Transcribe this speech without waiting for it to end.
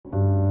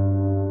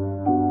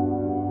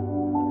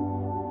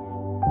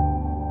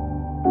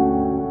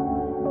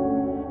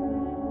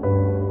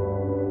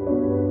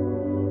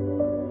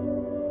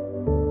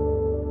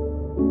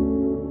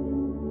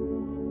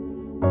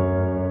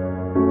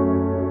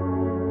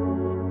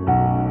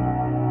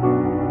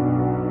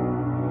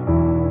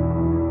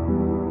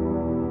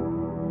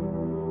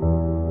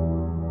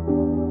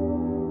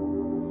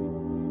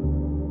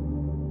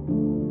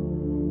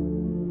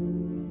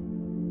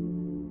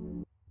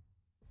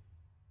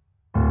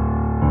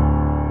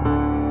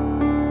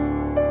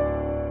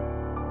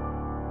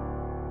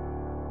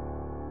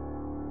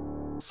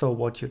So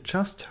what you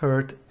just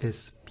heard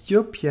is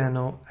Pure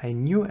Piano, a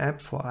new app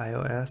for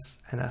iOS,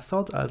 and I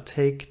thought I'll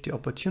take the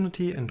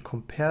opportunity and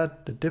compare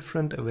the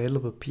different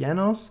available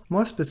pianos.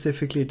 More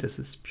specifically, this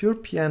is Pure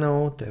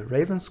Piano, the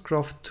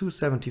Ravenscroft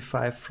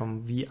 275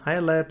 from VI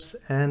Labs,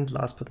 and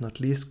last but not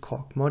least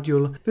Korg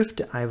Module with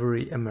the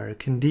Ivory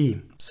American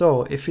D.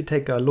 So if we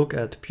take a look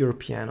at Pure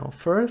Piano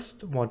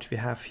first, what we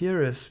have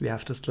here is we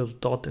have this little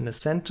dot in the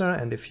center,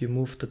 and if you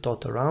move the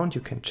dot around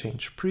you can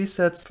change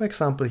presets. For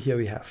example, here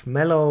we have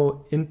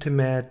mellow,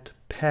 intimate,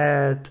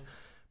 pad,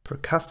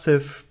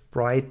 percussive,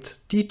 bright,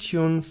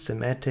 detuned,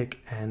 thematic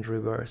and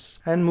reverse.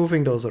 And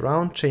moving those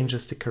around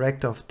changes the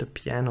character of the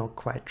piano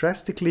quite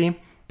drastically,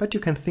 but you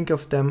can think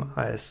of them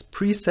as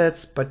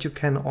presets, but you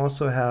can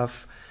also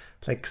have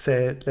let's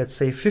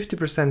say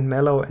 50%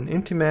 mellow and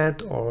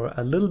intimate, or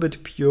a little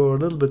bit pure, a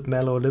little bit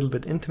mellow, a little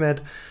bit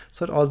intimate.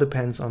 So it all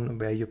depends on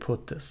where you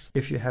put this.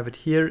 If you have it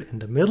here in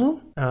the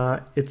middle,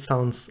 it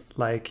sounds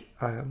like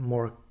a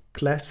more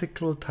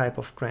classical type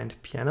of grand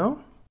piano.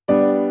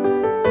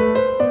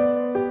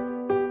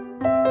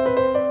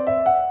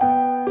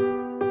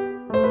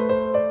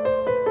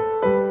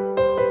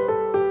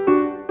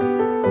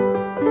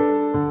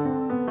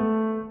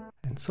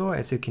 So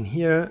as you can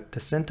hear, the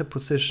center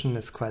position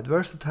is quite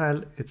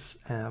versatile. It's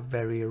a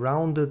very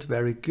rounded,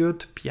 very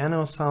good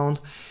piano sound.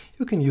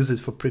 You can use it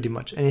for pretty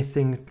much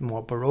anything,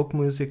 more Baroque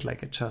music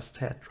like I just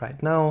had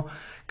right now,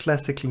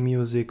 classical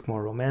music,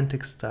 more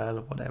romantic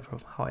style, whatever,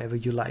 however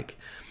you like.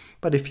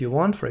 But if you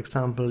want, for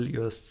example,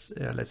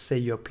 let's say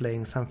you're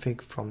playing something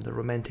from the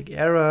Romantic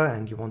era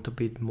and you want to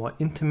be more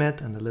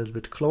intimate and a little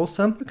bit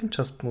closer, you can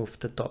just move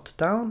the dot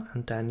down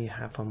and then you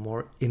have a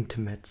more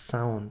intimate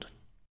sound.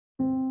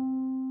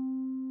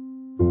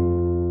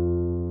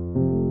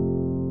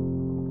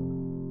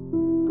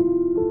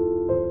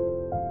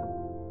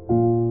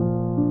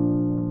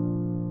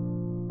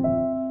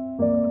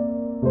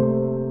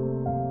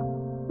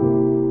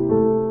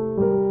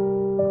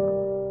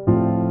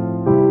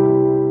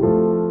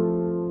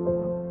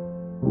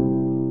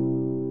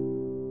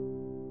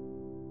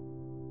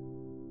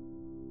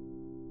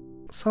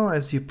 So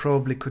as you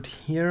probably could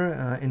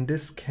hear, in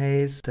this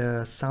case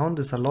the sound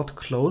is a lot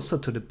closer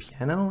to the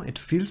piano. It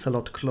feels a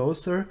lot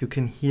closer. You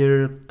can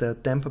hear the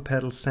damper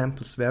pedal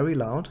samples very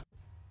loud.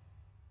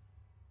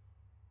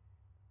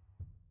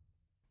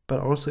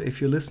 But also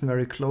if you listen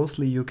very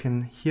closely you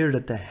can hear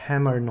that the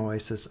hammer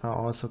noises are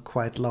also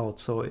quite loud.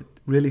 So it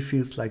really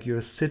feels like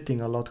you're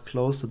sitting a lot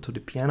closer to the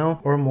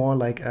piano, or more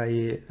like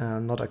a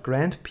not a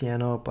grand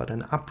piano but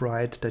an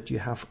upright that you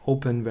have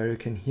open where you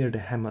can hear the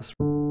hammers.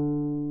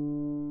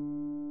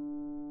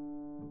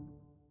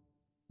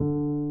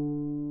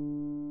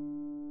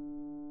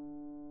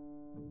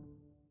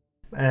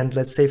 And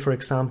let's say, for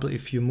example,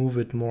 if you move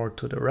it more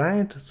to the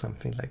right,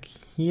 something like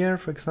here,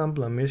 for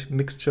example, a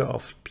mixture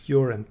of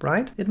pure and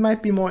bright, it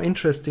might be more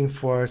interesting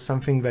for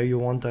something where you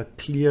want a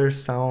clear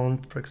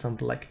sound, for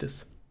example, like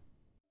this.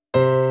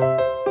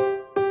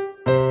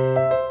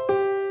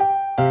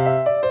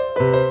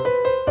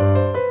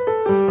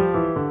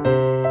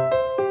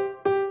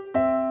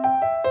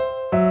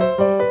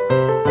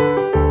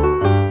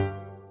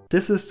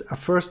 This is a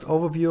first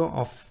overview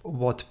of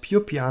what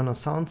Pure Piano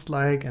sounds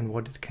like and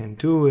what it can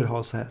do. It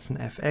also has an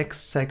FX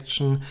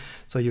section,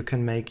 so you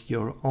can make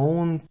your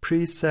own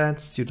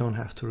presets. You don't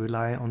have to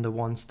rely on the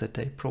ones that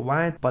they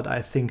provide, but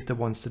I think the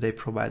ones that they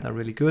provide are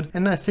really good.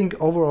 And I think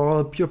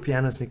overall Pure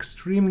Piano is an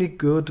extremely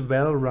good,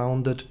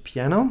 well-rounded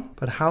piano.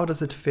 But how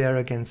does it fare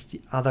against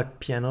the other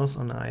pianos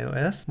on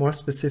iOS? More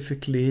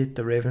specifically,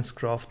 the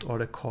Ravenscroft or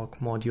the Korg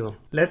Module.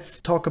 Let's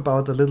talk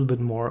about a little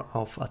bit more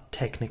of a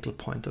technical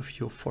point of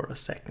view for a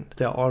second.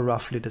 They're all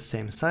roughly the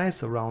same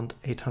size, around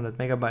 800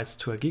 megabytes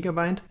to a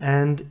gigabyte.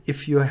 And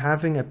if you're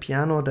having a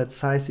piano that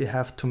size, you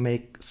have to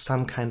make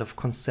some kind of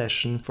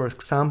concession. For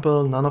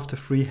example, none of the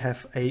three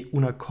have a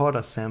una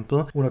corda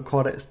sample. Una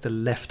corda is the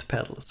left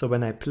pedal. So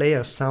when I play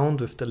a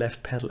sound with the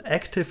left pedal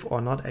active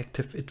or not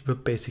active, it will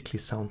basically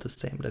sound the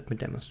same. Let me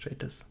demonstrate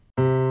this.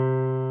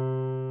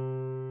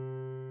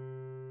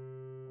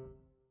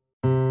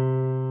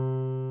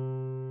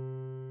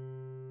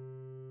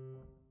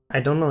 I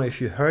don't know if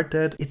you heard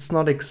that. It's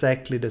not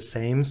exactly the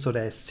same, so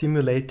they're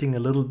simulating a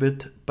little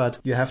bit, but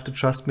you have to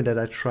trust me that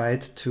I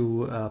tried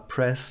to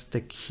press the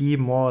key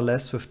more or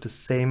less with the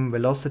same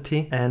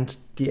velocity, and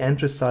the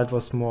end result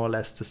was more or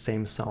less the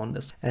same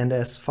sound. And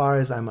as far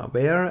as I'm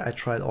aware, I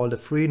tried all the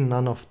three,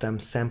 none of them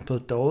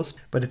sampled those,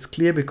 but it's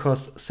clear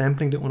because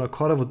sampling the una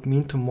corda would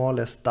mean to more or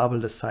less double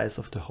the size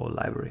of the whole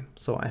library.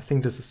 So I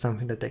think this is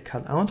something that they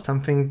cut out.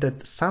 Something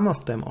that some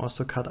of them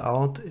also cut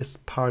out is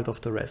part of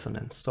the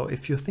resonance. So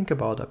if you think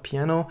about a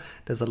piano,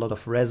 there's a lot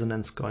of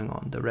resonance going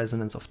on. The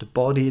resonance of the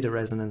body, the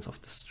resonance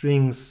of the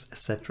strings,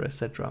 etc.,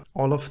 etc.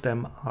 All of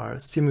them are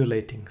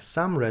simulating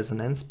some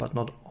resonance, but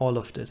not all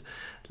of it.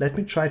 Let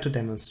me try to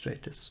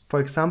demonstrate this. For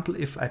example,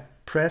 if I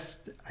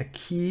pressed a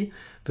key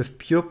with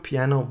pure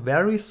piano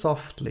very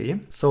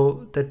softly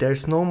so that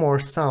there's no more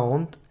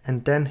sound,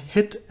 and then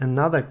hit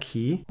another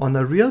key on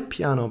a real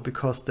piano,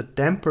 because the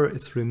damper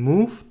is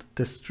removed,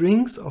 the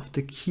strings of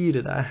the key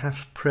that I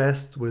have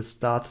pressed will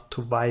start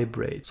to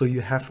vibrate. So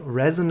you have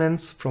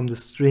resonance from the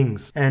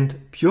strings. And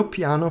pure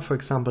piano, for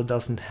example,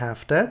 doesn't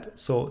have that.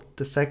 So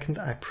the second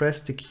I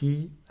press the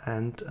key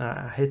and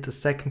I hit the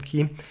second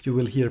key, you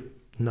will hear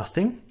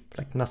nothing.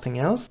 Like nothing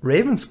else.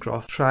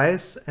 Ravenscroft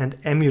tries and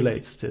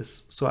emulates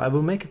this. So I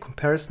will make a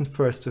comparison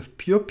first with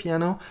pure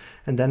piano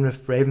and then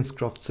with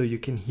Ravenscroft, so you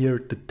can hear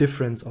the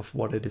difference of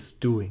what it is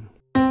doing.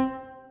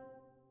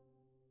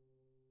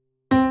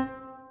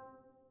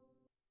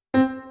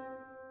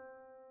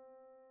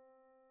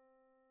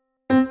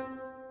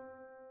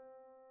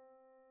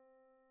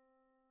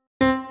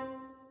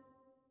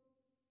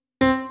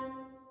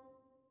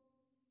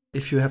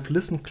 If you have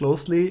listened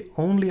closely,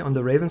 only on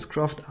the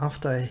Ravenscroft,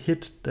 after I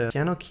hit the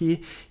piano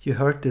key, you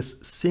heard this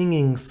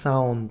singing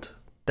sound.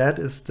 That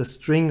is the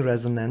string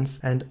resonance,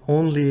 and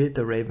only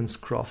the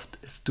Ravenscroft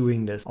is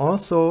doing this.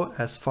 Also,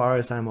 as far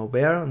as I'm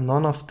aware,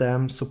 none of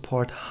them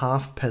support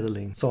half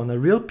pedaling. So on a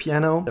real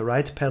piano, the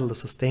right pedal, the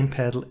sustain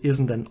pedal,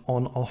 isn't an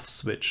on-off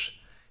switch.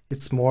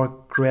 It's more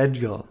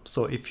gradual.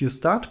 So if you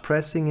start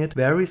pressing it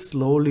very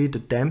slowly, the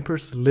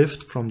dampers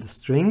lift from the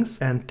strings,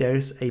 and there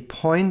is a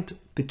point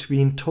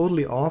between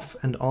totally off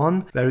and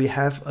on where you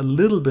have a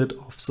little bit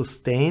of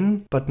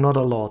sustain, but not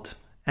a lot.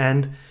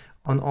 And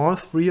on all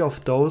three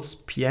of those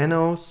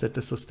pianos, that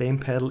the sustain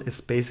pedal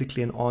is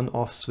basically an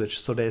on-off switch.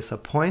 So there's a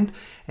point,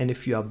 and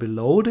if you are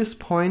below this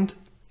point,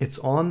 it's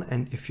on,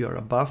 and if you're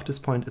above this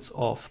point, it's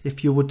off.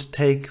 If you would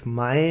take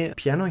my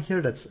piano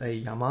here, that's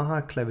a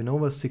Yamaha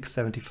Clavinova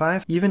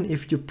 675, even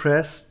if you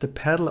press the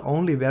pedal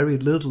only very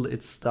little,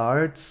 it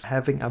starts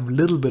having a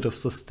little bit of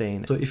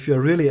sustain. So if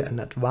you're really an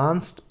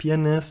advanced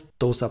pianist,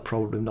 those are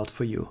probably not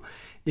for you.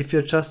 If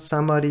you're just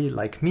somebody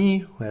like me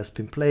who has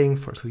been playing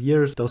for 2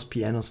 years, those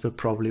pianos will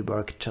probably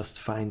work just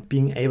fine.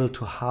 Being able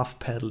to half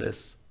pedal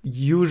is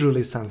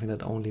usually something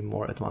that only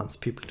more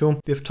advanced people do.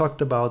 We've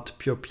talked about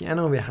pure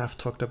piano, we have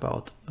talked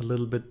about a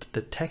little bit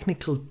the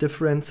technical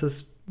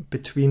differences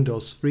between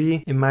those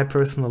three. In my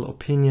personal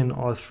opinion,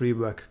 all three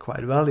work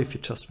quite well if you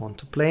just want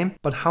to play.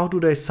 But how do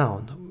they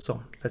sound?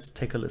 So let's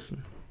take a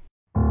listen.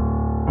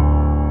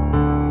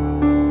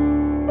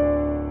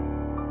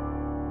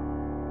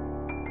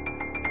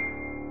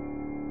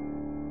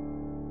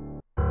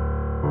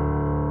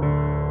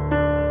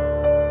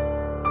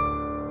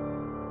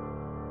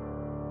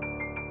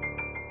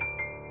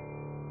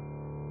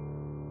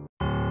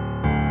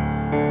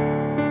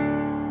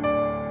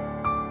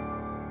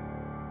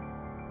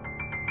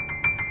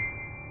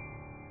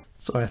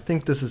 So I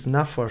think this is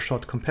enough for a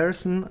short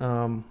comparison.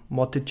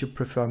 What did you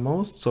prefer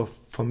most? So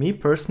for me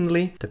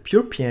personally, the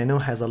pure piano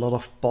has a lot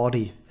of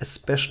body,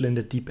 especially in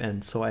the deep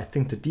end. So I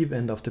think the deep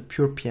end of the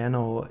pure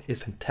piano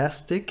is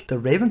fantastic. The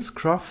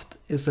Ravenscroft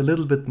is a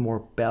little bit more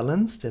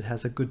balanced. It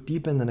has a good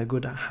deep end and a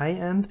good high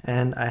end.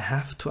 And I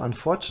have to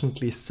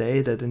unfortunately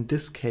say that in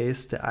this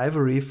case, the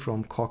Ivory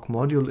from Korg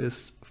Module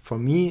is, for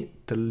me,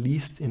 the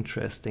least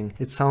interesting.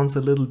 It sounds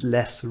a little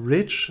less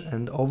rich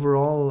and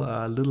overall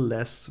a little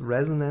less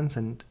resonance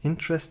and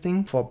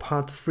interesting. For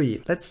part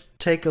 3, let's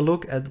take a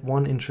look at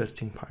one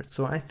interesting part.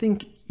 So I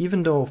think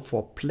even though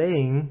for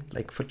playing,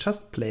 like for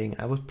just playing,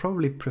 I would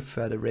probably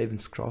prefer the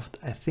Ravenscroft.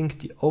 I think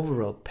the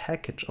overall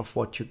package of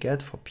what you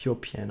get for pure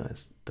piano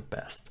is the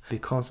best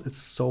because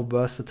it's so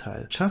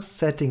versatile. Just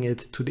setting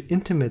it to the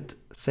intimate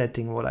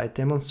setting, what I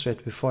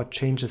demonstrated before,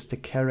 changes the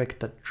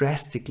character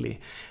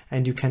drastically,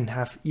 and you can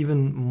have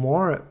even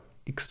more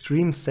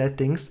extreme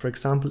settings. For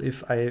example,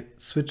 if I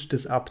switch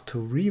this up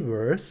to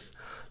reverse,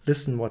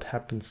 listen what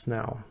happens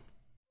now.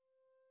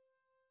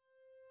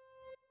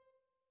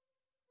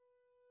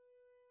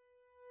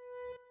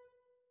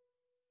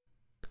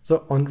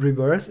 So on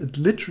reverse, it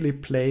literally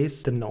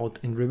plays the note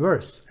in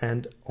reverse.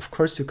 And of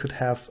course you could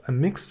have a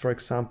mix, for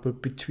example,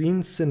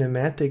 between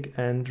cinematic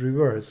and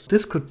reverse.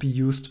 This could be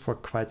used for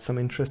quite some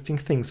interesting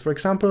things. For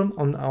example,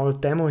 on our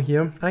demo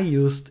here, I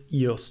used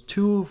EOS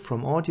 2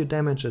 from Audio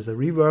Damage as a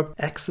reverb.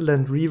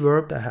 Excellent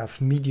reverb. I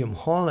have medium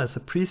hall as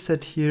a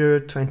preset here,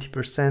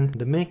 20% in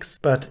the mix.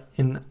 But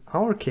in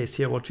our case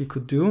here, what we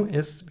could do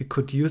is we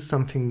could use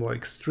something more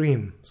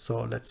extreme.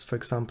 So let's, for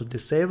example,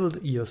 disable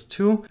the EOS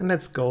 2 and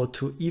let's go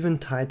to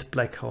Eventide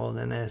Black Hole.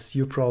 And as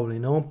you probably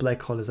know,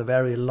 Black Hole is a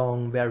very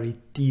long, very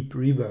deep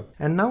reverb.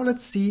 And now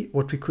let's see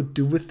what we could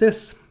do with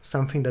this.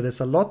 Something that is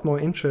a lot more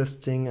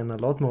interesting and a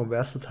lot more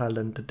versatile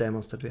than the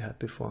demos that we had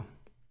before.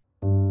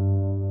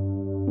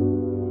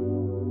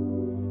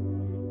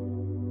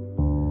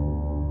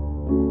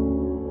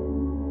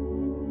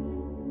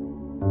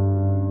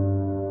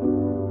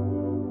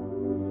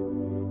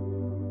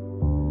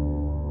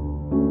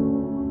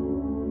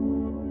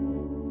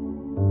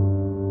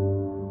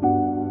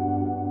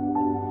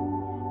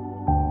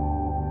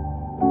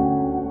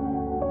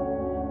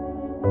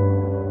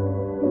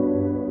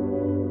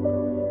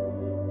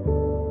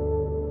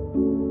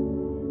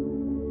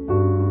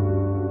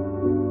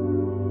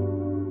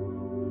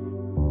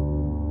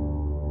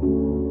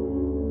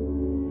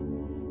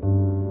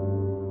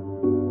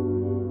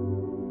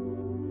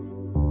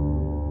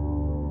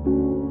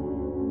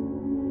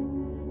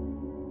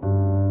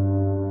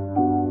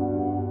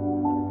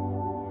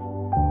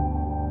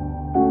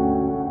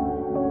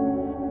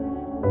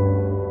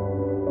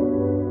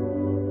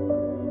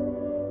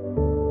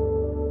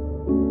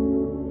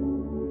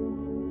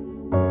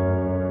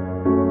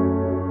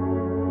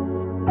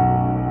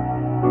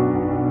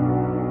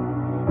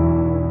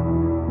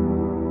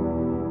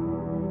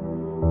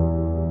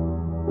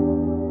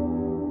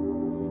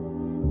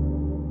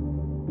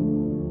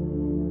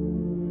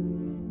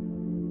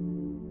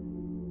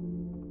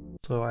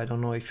 So I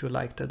don't know if you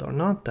like that or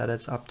not, that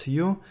is up to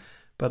you.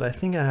 But I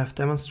think I have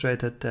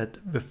demonstrated that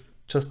with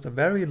just a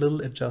very little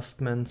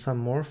adjustment,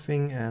 some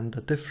morphing and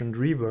a different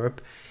reverb,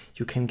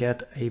 you can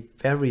get a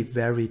very,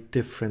 very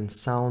different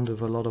sound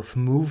with a lot of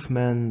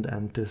movement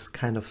and this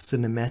kind of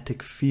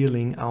cinematic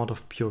feeling out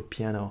of pure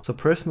piano. So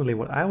personally,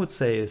 what I would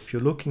say is if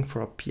you're looking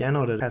for a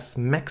piano that has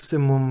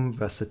maximum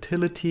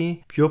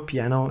versatility, pure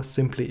piano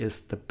simply is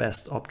the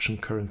best option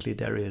currently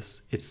there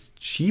is. It's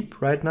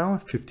cheap right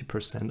now,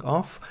 50%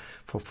 off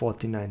for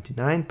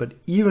 $14.99, but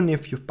even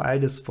if you buy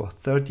this for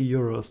 30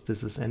 euros,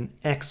 this is an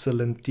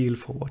excellent deal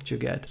for what you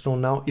get. So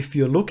now if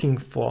you're looking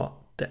for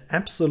the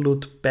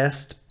absolute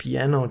best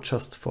piano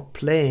just for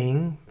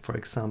playing, for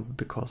example,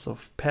 because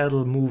of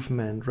pedal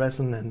movement,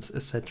 resonance,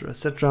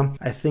 etc.,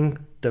 I think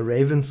the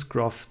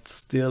Ravenscroft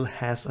still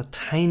has a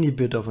tiny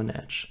bit of an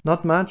edge.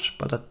 Not much,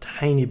 but a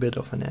tiny bit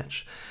of an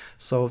edge.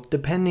 So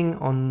depending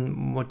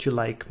on what you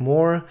like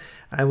more,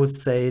 I would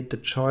say the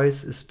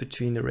choice is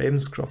between the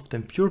Ravenscroft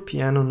and pure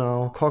piano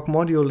now. Korg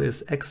Module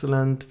is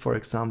excellent. For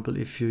example,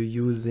 if you're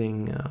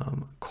using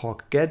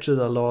Korg Gadget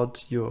a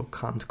lot, you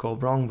can't go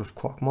wrong with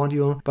Korg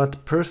Module.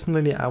 But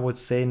personally, I would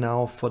say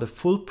now for the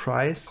full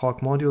price, Korg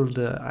Module,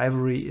 the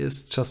Ivory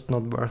is just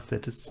not worth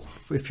it.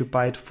 If you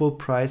buy it full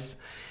price,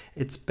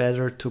 it's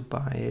better to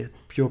buy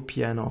pure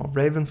piano or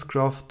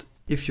Ravenscroft.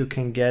 If you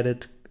can get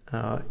it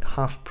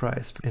half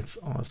price, it's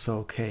also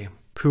okay.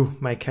 Phew,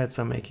 my cats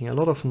are making a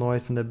lot of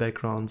noise in the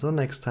background, so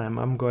next time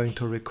I'm going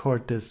to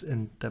record this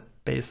in the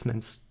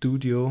basement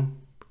studio,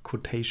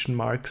 quotation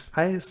marks.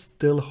 I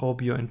still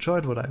hope you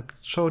enjoyed what I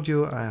showed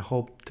you. I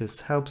hope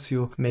this helps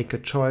you make a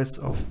choice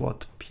of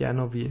what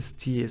piano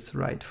VST is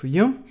right for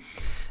you,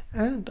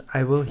 and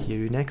I will hear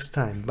you next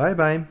time. Bye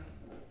bye.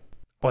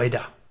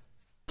 Oida,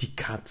 die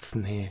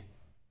Katzen, hey.